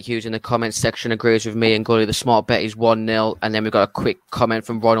 Nate Hughes in the comments section agrees with me and Gully. The smart bet is 1-0, and then we've got a quick comment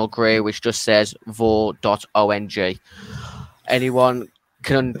from Ronald Greer which just says vor.ong. Anyone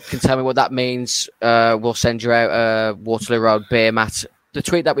can tell me what that means? We'll send you out a Waterloo Road beer mat. The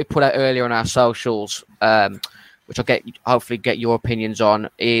tweet that we put out earlier on our socials, which I'll hopefully get your opinions on,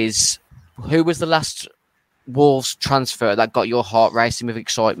 is who was the last Wolves transfer that got your heart racing with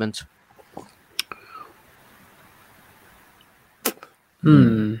excitement?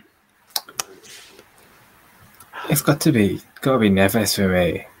 It's got to be Neves for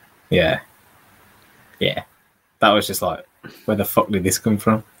me. Yeah. That was just like, where the fuck did this come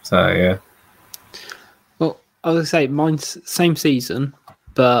from? So yeah. Well, I was going to say mine's same season,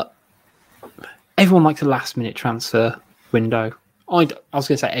 but everyone likes a last minute transfer window. I was going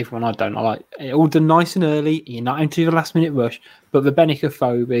to say everyone, I don't. I like it all done nice and early. You're not into the last minute rush, but the Benica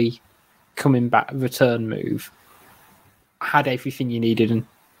Phoebe coming back return move had everything you needed and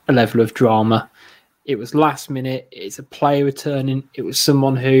a level of drama. It was last minute. It's a player returning. It was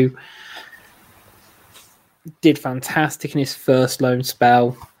someone who did fantastic in his first loan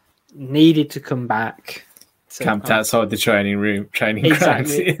spell, needed to come back. So, camped outside the training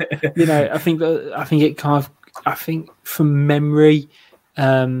exactly. grounds. I think from memory,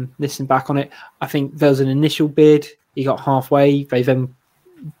 listening back on it, I think there was an initial bid. He got halfway. They then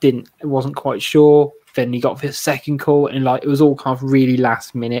wasn't quite sure. Then he got the second call, and it was all kind of really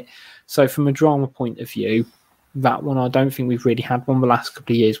last minute. So from a drama point of view, that one, I don't think we've really had one the last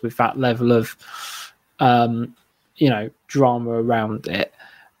couple of years with that level of, drama around it.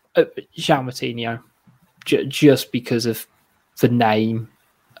 João Moutinho, just because of the name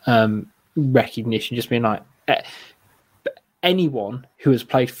recognition, just being like anyone who has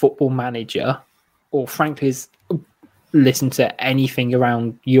played Football Manager or frankly has listened to anything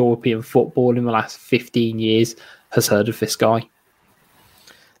around European football in the last 15 years has heard of this guy.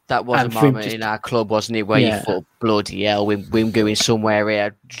 That was And a for him moment in our club, wasn't it, where you thought, bloody hell, we're going somewhere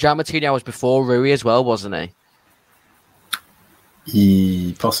here. Giammattino was before Rui as well, wasn't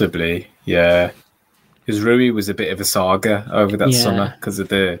he? Possibly, yeah. Because Rui was a bit of a saga over that summer because of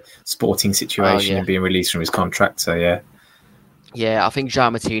the sporting situation and being released from his contract, so yeah. Yeah, I think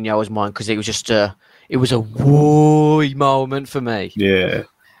Giammattino was mine because it was just it was a whoa moment for me. Yeah.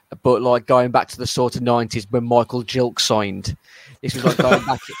 But like going back to the sort of 90s when Michael Gilk signed, this was like going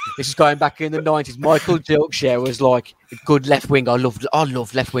back. This is going back in the 90s. Michael Gilk was like a good left wing. I love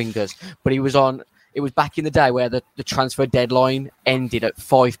left wingers, but he was on. It was back in the day where the transfer deadline ended at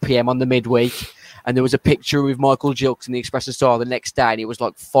 5 p.m. on the midweek, and there was a picture with Michael Gilk in the Express and Star the next day, and it was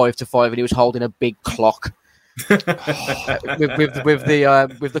like 5 to 5, and he was holding a big clock. with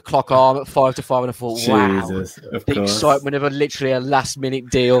the clock arm at 5 to 5, and I thought, Jesus, wow, the excitement of literally a last minute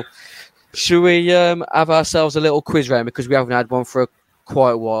deal. Should we have ourselves a little quiz round because we haven't had one for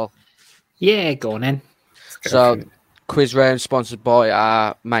quite a while? Yeah, go on then. So, quiz round sponsored by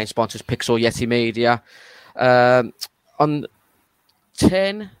our main sponsors, Pixel Yeti Media. On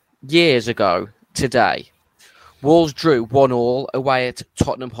 10 years ago today, Wolves drew 1-1 away at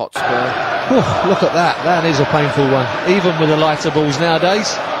Tottenham Hotspur. Oh, look at that. That is a painful one. Even with the lighter balls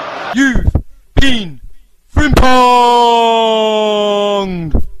nowadays. You've been frimponged!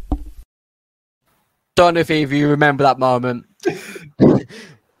 Don't know if either of you remember that moment.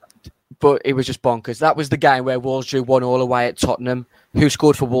 But it was just bonkers. That was the game where Wolves drew 1-1 away at Tottenham. Who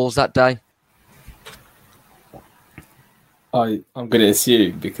scored for Wolves that day? I'm going to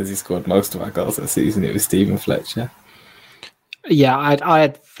assume because he scored most of our goals that season, it was Stephen Fletcher. Yeah, I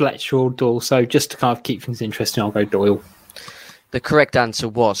had Fletcher or Doyle, so just to kind of keep things interesting, I'll go Doyle. The correct answer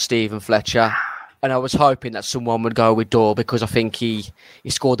was Stephen Fletcher. And I was hoping that someone would go with Doyle because I think he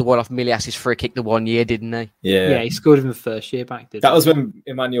scored the one off Milias's free kick the 1 year, didn't he? Yeah, he scored in the first year back, didn't That was when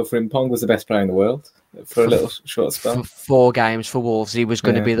Emmanuel Frimpong was the best player in the world for a little short spell. For 4 games for Wolves, he was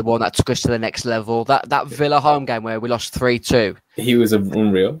going to be the one that took us to the next level. That Villa home game where we lost 3-2. He was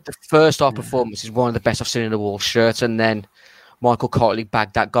unreal. The first half performance is one of the best I've seen in a Wolves shirt. And then Michael Cartley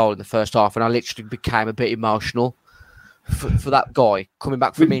bagged that goal in the first half. And I literally became a bit emotional for that guy coming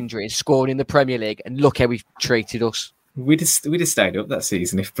back from injury and scoring in the Premier League. And look how he treated us. We'd have stayed up that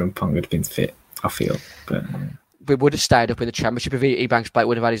season if Frimpong had been fit, I feel. But we would have stayed up in the Championship if Ebanks-Blake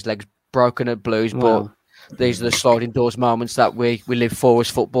would have had his legs broken at Blues. But these are the sliding doors moments that we live for as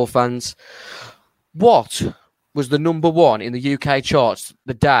football fans. What was the number 1 in the UK charts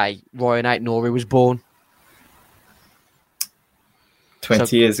the day Ryan Aït-Nouri was born?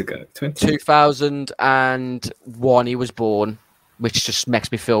 20 years ago. 2001 he was born, which just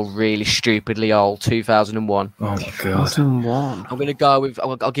makes me feel really stupidly old. 2001. Oh my God. 2001. I'm going to go with,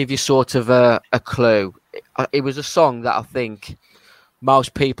 I'll give you sort of a clue. It was a song that I think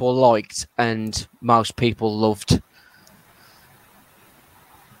most people liked and most people loved.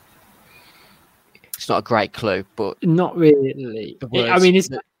 It's not a great clue, but Not really. the words, I mean, it's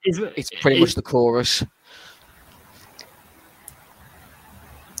pretty much the chorus.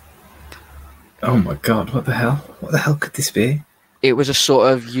 Oh my God, what the hell? What the hell could this be? It was a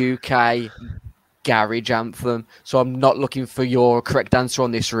sort of UK garage anthem. So I'm not looking for your correct answer on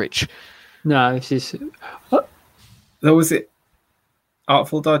this, Rich. No, this is. Was it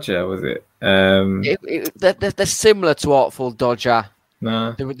Artful Dodger? Was it? They're similar to Artful Dodger.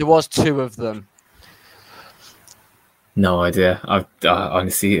 No. There was 2 of them. No idea. I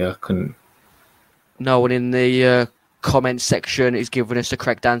honestly I couldn't. No one in the comment section is giving us the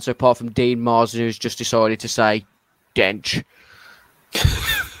correct answer apart from Dean Marsden, who's just decided to say Dench.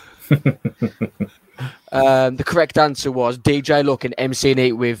 The correct answer was DJ Luck and MC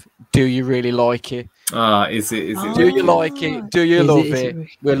Neat with Do You Really Like It? Is it? Do you like it? Do you love it?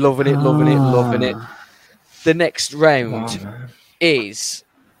 We're loving it, loving it, loving it. The next round is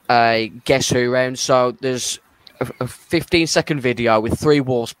a Guess Who round. So there's a 15-second video with 3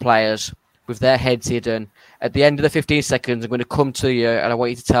 Wolves players with their heads hidden. At the end of the 15 seconds, I'm going to come to you and I want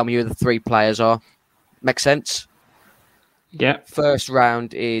you to tell me who the 3 players are. Make sense? Yeah. First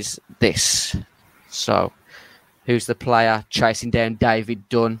round is this. So, who's the player chasing down David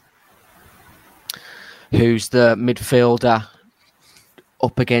Dunn? Who's the midfielder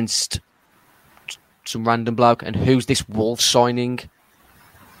up against some random bloke? And who's this Wolves signing?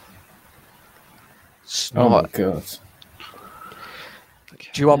 Oh my God.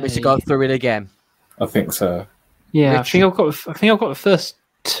 Do you want me to go through it again? I think so. Yeah, Richie. I think I've got the first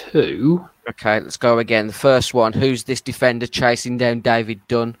two. Okay, let's go again. The first one, who's this defender chasing down David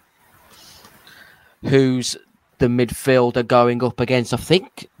Dunn? Who's the midfielder going up against? I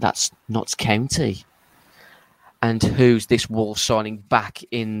think that's Notts County. And who's this Wolves signing back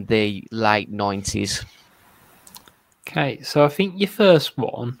in the late 90s? Okay, so I think your first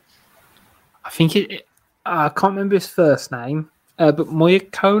one, I can't remember his first name, but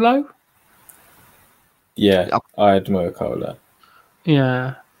Moyakolo? Yeah, I had Moyakolo.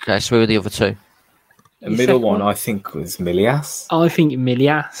 Yeah. Okay, so who are the other two? The middle one, I think, was Milias. I think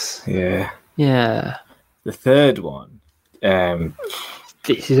Milias. Yeah. Yeah. The third one,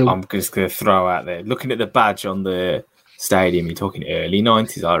 This is I'm just going to throw out there. Looking at the badge on the stadium, you're talking early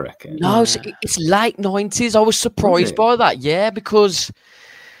 90s, I reckon. No, it's late 90s. I was surprised by that, yeah, because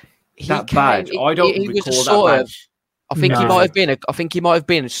that badge, I don't recall that badge. I think he might have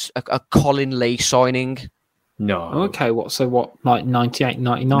been a Colin Lee signing. No. Okay, like 98,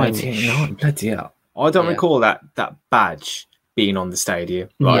 99? 99, bloody hell. I don't recall that badge being on the stadium,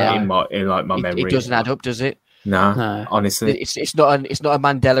 in my memory. It doesn't add up, does it? No, honestly, it's not a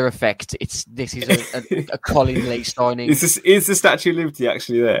Mandela effect. This is a Colin Lee signing. Is the Statue of Liberty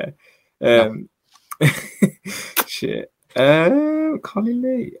actually there? Shit. Colin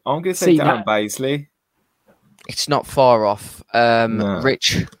Lee. I'm going to say Darren Baisley. It's not far off.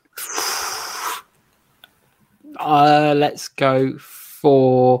 Rich. Let's go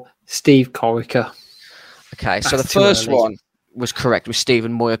for Steve Corica. Okay, so the first one was correct with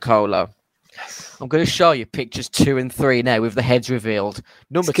Stephen Moyakolo. I'm going to show you pictures 2 and 3 now with the heads revealed.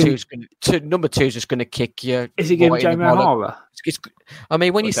 Number two is just going to kick you. Is it going to be Jamie O'Hara? I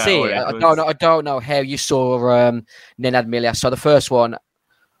mean, when you see it, I don't know how you saw Nenad Milias. So the first one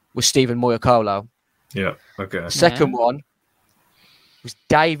was Stephen Moyakolo. Yeah, okay. Second one was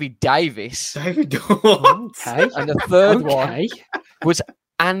David Davis. David Okay. And the third one was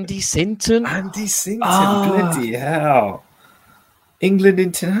Andy Sinton. Andy Sinton, bloody hell. England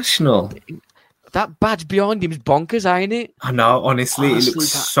international. That badge behind him is bonkers, ain't it? I know, honestly it looks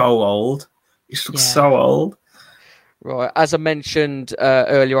so old. It looks so old. Right, as I mentioned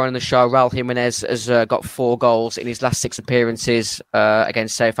earlier on in the show, Raul Jimenez has got 4 goals in his last 6 appearances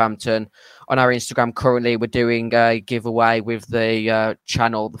against Southampton. On our Instagram currently, we're doing a giveaway with the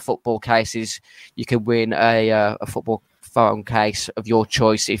channel, the Football Cases. You can win a football phone case of your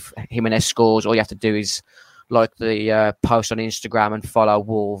choice if Jimenez scores. All you have to do is like the post on Instagram and follow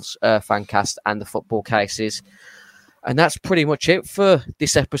Wolves Fancast and the Football Cases. And that's pretty much it for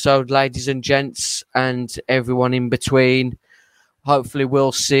this episode, ladies and gents, and everyone in between. Hopefully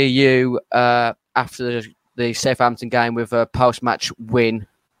we'll see you after the Southampton game with a post-match win.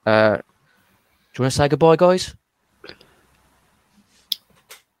 Do you want to say goodbye, guys?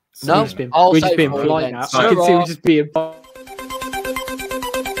 No? We're just being polite now. I can see we're just being polite.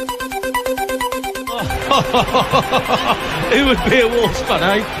 Who would be a Wolves fan,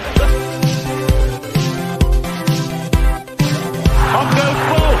 eh? On goes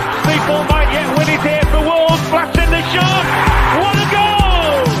Bull. People might yet win it here for Wolves. Flash in the shot. What a goal!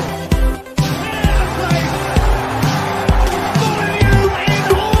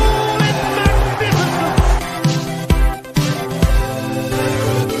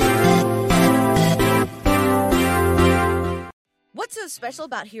 What's so special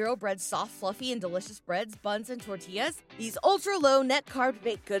about Hero Bread's soft, fluffy, and delicious breads, buns, and tortillas? These ultra-low net-carb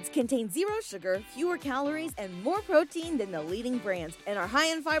baked goods contain 0 sugar, fewer calories, and more protein than the leading brands, and are high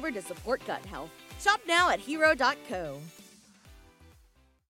in fiber to support gut health. Shop now at Hero.co.